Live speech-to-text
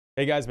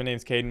Hey guys, my name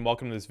is Caden.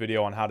 Welcome to this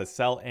video on how to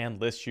sell and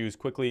list shoes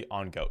quickly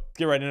on GOAT. Let's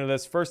get right into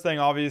this. First thing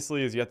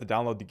obviously is you have to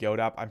download the GOAT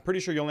app. I'm pretty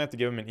sure you only have to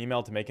give them an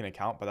email to make an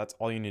account, but that's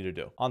all you need to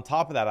do. On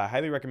top of that, I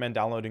highly recommend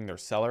downloading their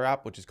seller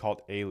app, which is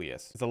called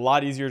Alias. It's a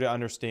lot easier to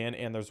understand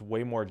and there's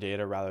way more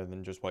data rather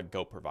than just what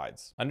GOAT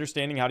provides.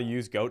 Understanding how to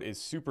use GOAT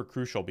is super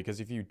crucial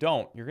because if you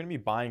don't, you're going to be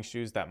buying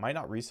shoes that might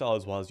not resell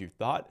as well as you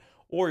thought,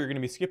 or you're going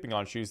to be skipping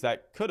on shoes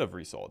that could have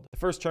resold. The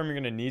first term you're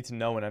going to need to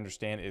know and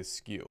understand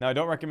is SKU. Now, I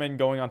don't recommend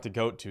going onto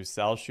GOAT to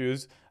sell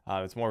shoes.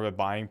 It's more of a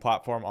buying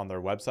platform on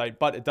their website,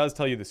 but it does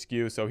tell you the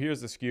SKU. So here's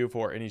the SKU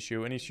for any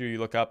shoe. Any shoe you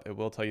look up, it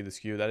will tell you the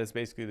SKU. That is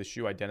basically the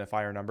shoe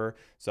identifier number.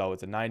 So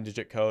it's a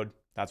 9-digit code.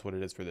 That's what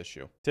it is for this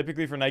shoe.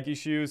 Typically for Nike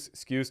shoes,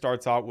 SKU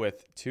starts out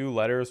with 2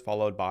 letters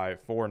followed by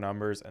 4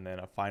 numbers and then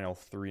a final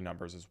 3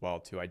 numbers as well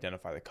to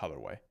identify the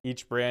colorway.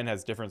 Each brand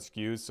has different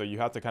SKUs, so you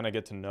have to kind of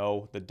get to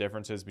know the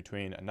differences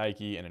between a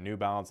Nike and a New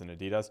Balance and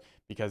Adidas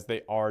because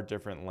they are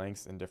different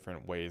lengths and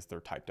different ways they're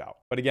typed out.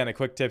 But again, a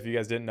quick tip if you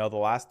guys didn't know, the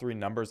last 3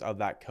 numbers of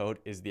that code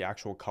is the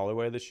actual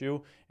colorway of the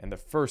shoe and the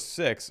first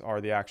 6 are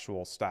the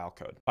actual style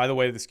code. By the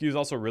way, the SKU is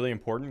also really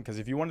important because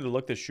if you wanted to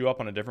look this shoe up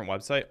on a different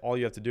website, all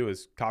you have to do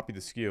is copy the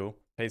SKU,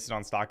 paste it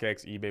on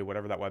StockX, eBay,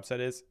 whatever that website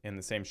is, and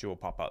the same shoe will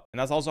pop up. And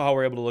that's also how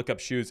we're able to look up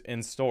shoes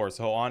in store.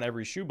 So on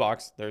every shoe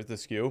box, there's the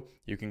SKU.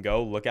 You can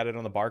go look at it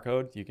on the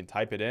barcode. You can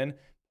type it in,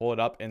 pull it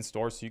up in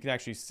store. So you can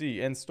actually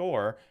see in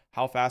store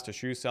how fast a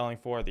shoe is selling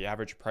for, the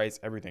average price,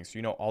 everything. So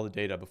you know all the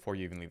data before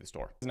you even leave the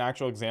store. It's an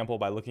actual example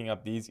by looking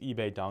up these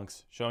eBay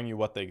dunks, showing you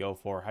what they go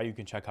for, how you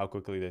can check how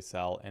quickly they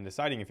sell, and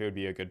deciding if it would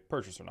be a good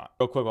purchase or not.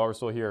 Real quick while we're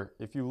still here,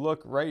 if you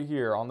look right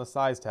here on the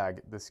size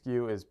tag, the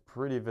SKU is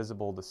pretty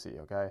visible to see,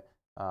 okay?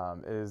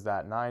 It is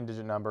that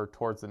 9-digit number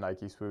towards the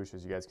Nike swoosh,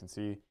 as you guys can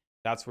see.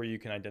 That's where you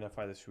can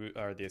identify the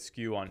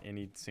SKU on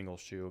any single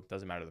shoe.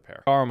 Doesn't matter the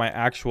pair. Or my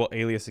actual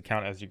Alias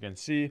account, as you can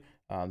see,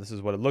 this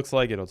is what it looks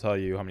like. It'll tell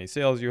you how many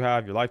sales you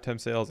have, your lifetime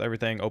sales,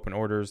 everything, open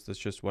orders. That's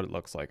just what it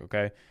looks like,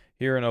 okay?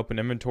 Here in open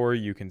inventory,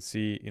 you can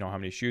see, how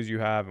many shoes you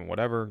have and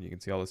whatever. You can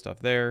see all this stuff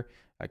there.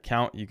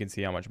 Account, you can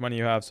see how much money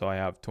you have. So I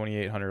have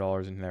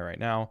 $2,800 in there right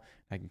now.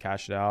 I can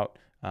cash it out.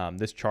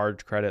 This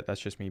charge credit, that's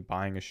just me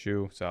buying a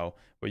shoe. So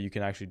what you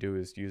can actually do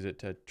is use it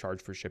to charge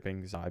for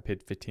shipping. So I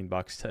paid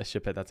 $15 to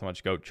ship it. That's how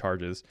much GOAT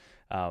charges.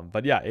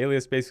 But yeah,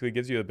 Alias basically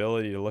gives you the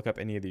ability to look up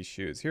any of these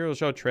shoes. Here it'll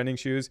show trending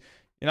shoes.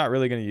 You're not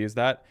really going to use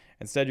that.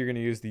 Instead, you're going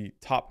to use the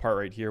top part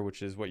right here,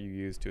 which is what you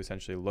use to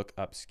essentially look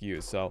up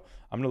SKUs. So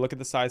I'm going to look at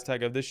the size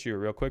tag of this shoe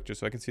real quick,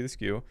 just so I can see the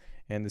SKU.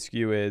 And the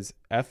SKU is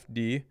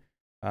FD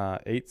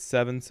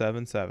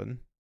 8777.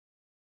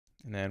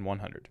 And then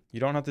 100. You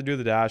don't have to do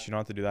the dash. You don't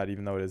have to do that,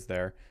 even though it is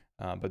there.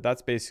 But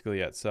that's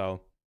basically it.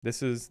 So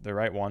this is the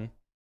right one.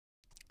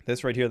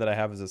 This right here that I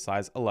have is a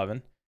size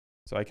 11.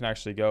 So I can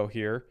actually go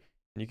here.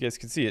 And you guys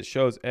can see it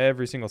shows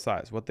every single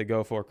size, what they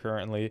go for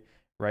currently,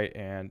 right?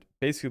 And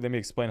basically, let me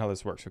explain how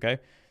this works, okay?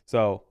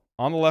 So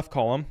on the left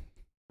column,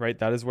 right,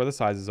 that is where the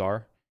sizes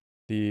are.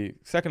 The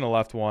second to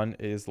left one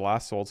is the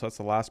last sold. So that's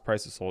the last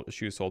price a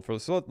shoe sold for.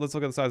 So let's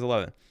look at the size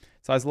 11.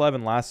 Size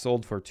 11 last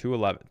sold for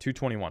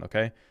 $221,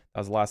 okay? That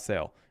was the last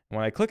sale. And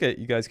when I click it,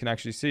 you guys can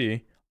actually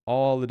see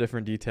all the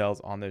different details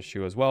on this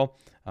shoe as well.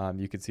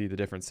 You can see the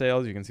different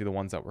sales. You can see the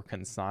ones that were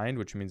consigned,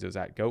 which means it was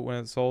at GOAT when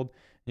it sold.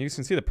 And you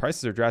can see the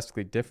prices are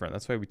drastically different.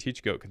 That's why we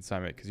teach GOAT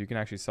consignment, because you can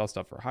actually sell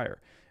stuff for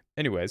higher.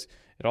 Anyways,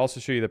 it also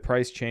shows you the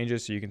price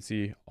changes, so you can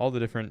see all the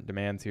different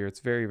demands here. It's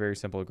very, very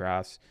simple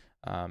graphs.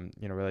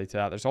 Related to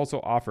that. There's also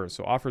offers.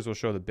 So offers will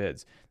show the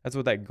bids. That's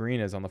what that green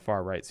is on the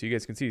far right. So you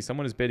guys can see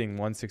someone is bidding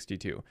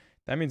 162.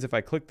 That means if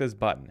I click this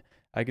button,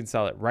 I can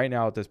sell it right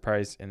now at this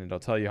price and it'll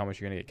tell you how much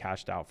you're going to get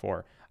cashed out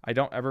for. I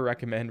don't ever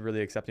recommend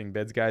really accepting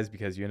bids, guys,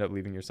 because you end up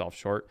leaving yourself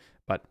short.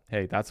 But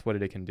hey, that's what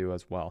it can do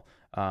as well.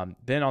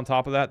 Then on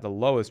top of that, the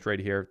lowest right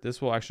here,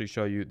 this will actually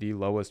show you the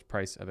lowest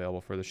price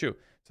available for the shoe.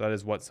 So that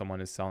is what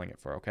someone is selling it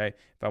for, okay?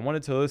 If I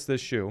wanted to list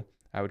this shoe,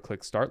 I would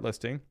click Start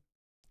Listing.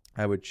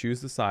 I would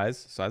choose the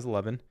size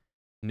 11,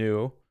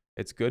 new,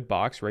 it's good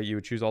box, right? You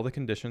would choose all the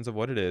conditions of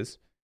what it is,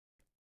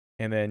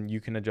 and then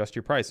you can adjust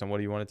your price on what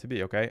do you want it to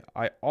be, okay?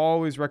 I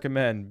always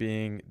recommend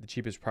being the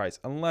cheapest price,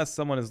 unless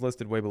someone is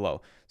listed way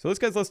below. So this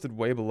guy's listed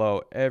way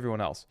below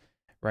everyone else,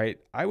 right?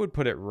 I would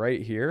put it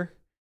right here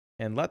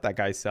and let that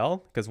guy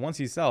sell, because once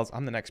he sells,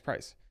 I'm the next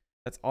price.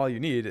 That's all you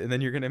need, and then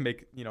you're going to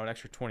make, an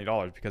extra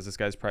 $20 because this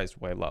guy's priced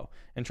way low.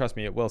 And trust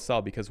me, it will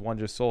sell because one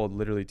just sold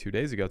literally 2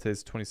 days ago.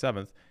 Today's the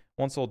 27th.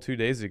 One sold 2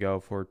 days ago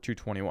for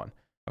 $221.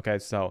 Okay,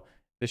 so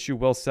this shoe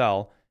will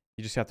sell.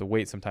 You just have to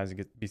wait sometimes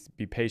and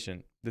be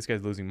patient. This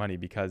guy's losing money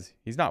because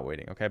he's not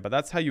waiting, okay? But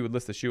that's how you would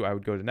list the shoe. I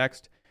would go to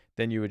next.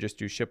 Then you would just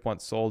do ship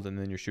once sold, and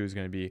then your shoe is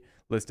going to be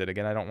listed.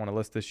 Again, I don't want to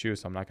list this shoe,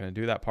 so I'm not going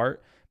to do that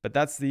part. But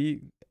that's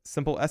the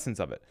simple essence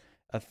of it.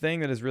 A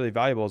thing that is really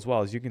valuable as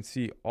well is you can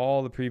see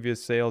all the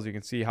previous sales. You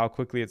can see how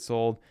quickly it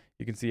sold.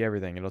 You can see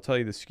everything. It'll tell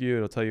you the SKU.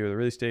 It'll tell you the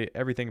release date,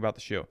 everything about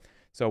the shoe.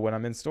 So when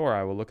I'm in store,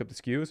 I will look up the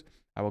SKUs.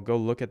 I will go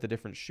look at the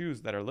different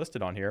shoes that are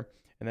listed on here.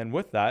 And then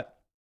with that,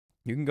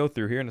 you can go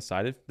through here and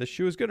decide if this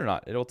shoe is good or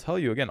not. It'll tell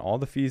you, again, all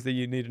the fees that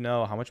you need to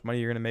know, how much money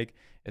you're going to make.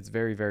 It's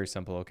very, very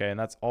simple, okay? And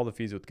that's all the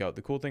fees with GOAT.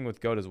 The cool thing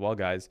with GOAT as well,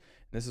 guys,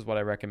 and this is what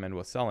I recommend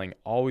with selling,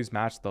 always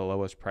match the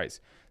lowest price.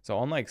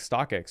 So unlike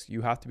StockX,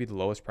 you have to be the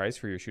lowest price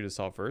for your shoe to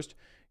sell first.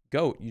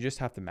 GOAT, you just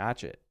have to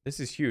match it. This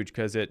is huge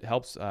because it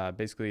helps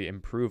basically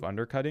improve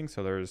undercutting.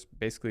 So there's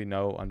basically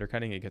no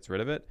undercutting. It gets rid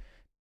of it.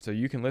 So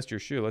you can list your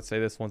shoe. Let's say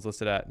this one's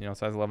listed at,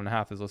 size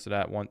 11.5 is listed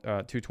at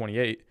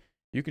 228.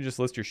 You can just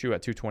list your shoe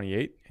at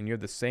 228 and you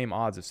have the same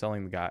odds of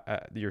selling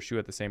your shoe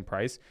at the same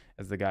price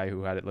as the guy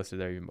who had it listed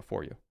there even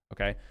before you.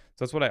 Okay.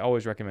 So that's what I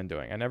always recommend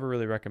doing. I never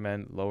really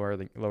recommend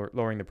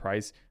lowering the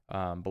price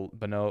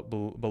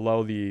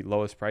below the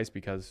lowest price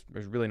because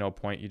there's really no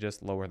point. You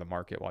just lower the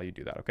market while you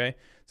do that. Okay.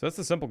 So that's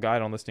the simple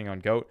guide on listing on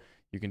GOAT.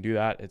 You can do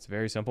that. It's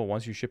very simple.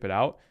 Once you ship it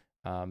out,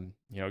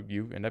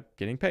 you end up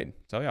getting paid.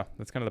 So yeah,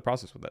 that's kind of the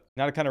process with it.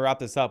 Now to kind of wrap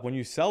this up, when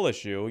you sell a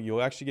shoe,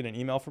 you'll actually get an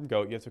email from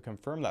GOAT. You have to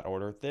confirm that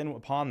order. Then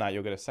upon that,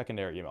 you'll get a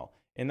secondary email.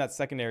 In that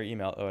secondary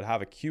email, it would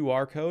have a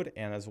QR code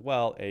and as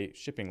well a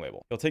shipping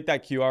label. You'll take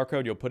that QR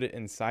code, you'll put it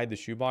inside the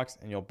shoe box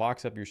and you'll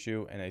box up your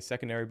shoe in a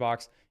secondary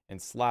box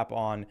and slap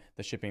on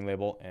the shipping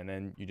label. And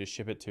then you just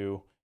ship it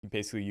to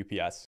basically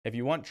UPS. If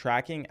you want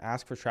tracking,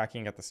 ask for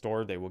tracking at the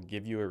store. They will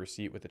give you a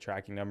receipt with the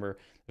tracking number.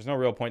 There's no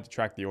real point to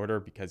track the order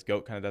because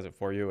GOAT kind of does it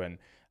for you. And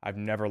I've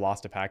never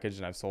lost a package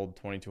and I've sold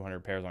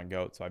 2,200 pairs on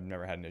GOAT. So I've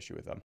never had an issue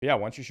with them. But yeah,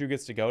 once your shoe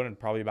gets to GOAT in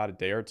probably about a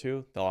day or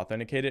two, they'll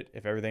authenticate it.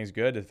 If everything's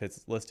good, if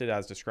it's listed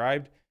as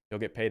described, you'll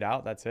get paid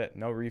out. That's it.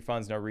 No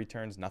refunds, no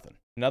returns, nothing.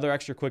 Another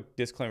extra quick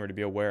disclaimer to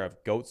be aware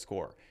of: GOAT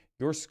score.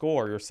 Your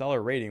score, your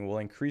seller rating will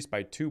increase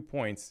by 2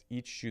 points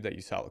each shoe that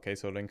you sell. Okay,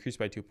 so it'll increase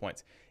by 2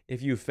 points.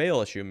 If you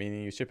fail a shoe,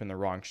 meaning you ship in the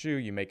wrong shoe,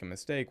 you make a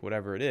mistake,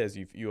 whatever it is,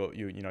 you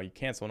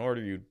cancel an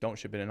order, you don't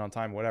ship it in on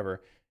time,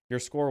 whatever, your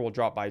score will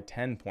drop by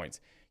 10 points.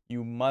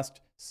 You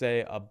must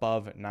say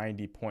above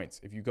 90 points.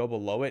 If you go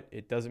below it,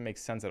 it doesn't make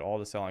sense at all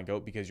to sell on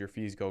GOAT because your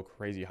fees go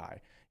crazy high.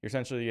 You're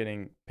essentially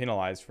getting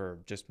penalized for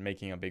just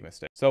making a big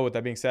mistake. So with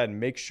that being said,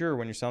 make sure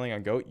when you're selling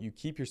on GOAT, you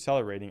keep your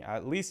seller rating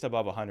at least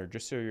above 100,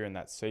 just so you're in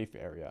that safe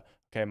area.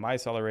 Okay, my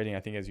seller rating, I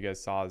think as you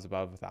guys saw, is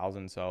above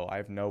 1,000, so I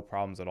have no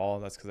problems at all.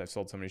 That's because I've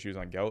sold so many shoes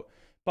on GOAT.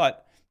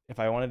 But if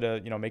I wanted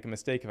to, make a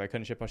mistake, if I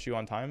couldn't ship a shoe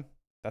on time,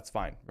 that's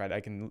fine, right?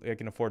 I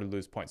can afford to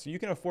lose points. So you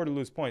can afford to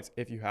lose points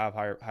if you have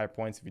higher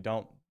points. If you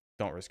don't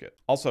risk it.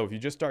 Also, if you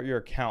just start your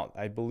account,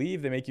 I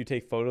believe they make you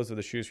take photos of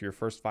the shoes for your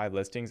first 5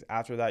 listings.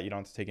 After that, you don't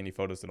have to take any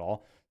photos at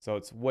all. So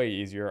it's way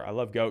easier. I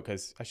love GOAT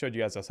because I showed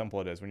you guys how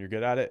simple it is. When you're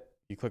good at it,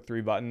 you click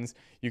 3 buttons,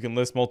 you can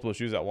list multiple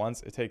shoes at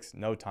once. It takes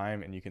no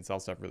time and you can sell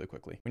stuff really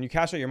quickly. When you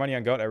cash out your money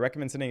on GOAT, I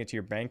recommend sending it to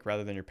your bank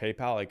rather than your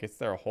PayPal. It gets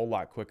there a whole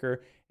lot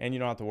quicker and you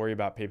don't have to worry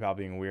about PayPal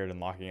being weird and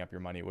locking up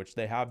your money, which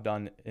they have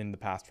done in the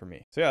past for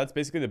me. So yeah, that's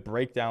basically the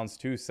breakdowns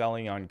to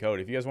selling on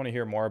GOAT. If you guys want to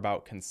hear more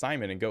about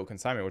consignment and GOAT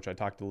consignment, which I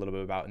talked a little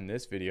bit about in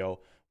this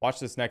video, watch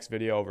this next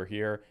video over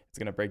here. It's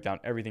going to break down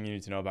everything you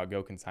need to know about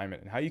GOAT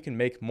consignment and how you can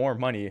make more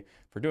money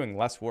for doing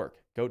less work.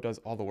 GOAT does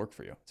all the work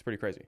for you. It's pretty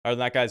crazy. Other than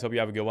that, guys, hope you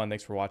have a good one.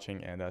 Thanks for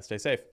watching and stay safe.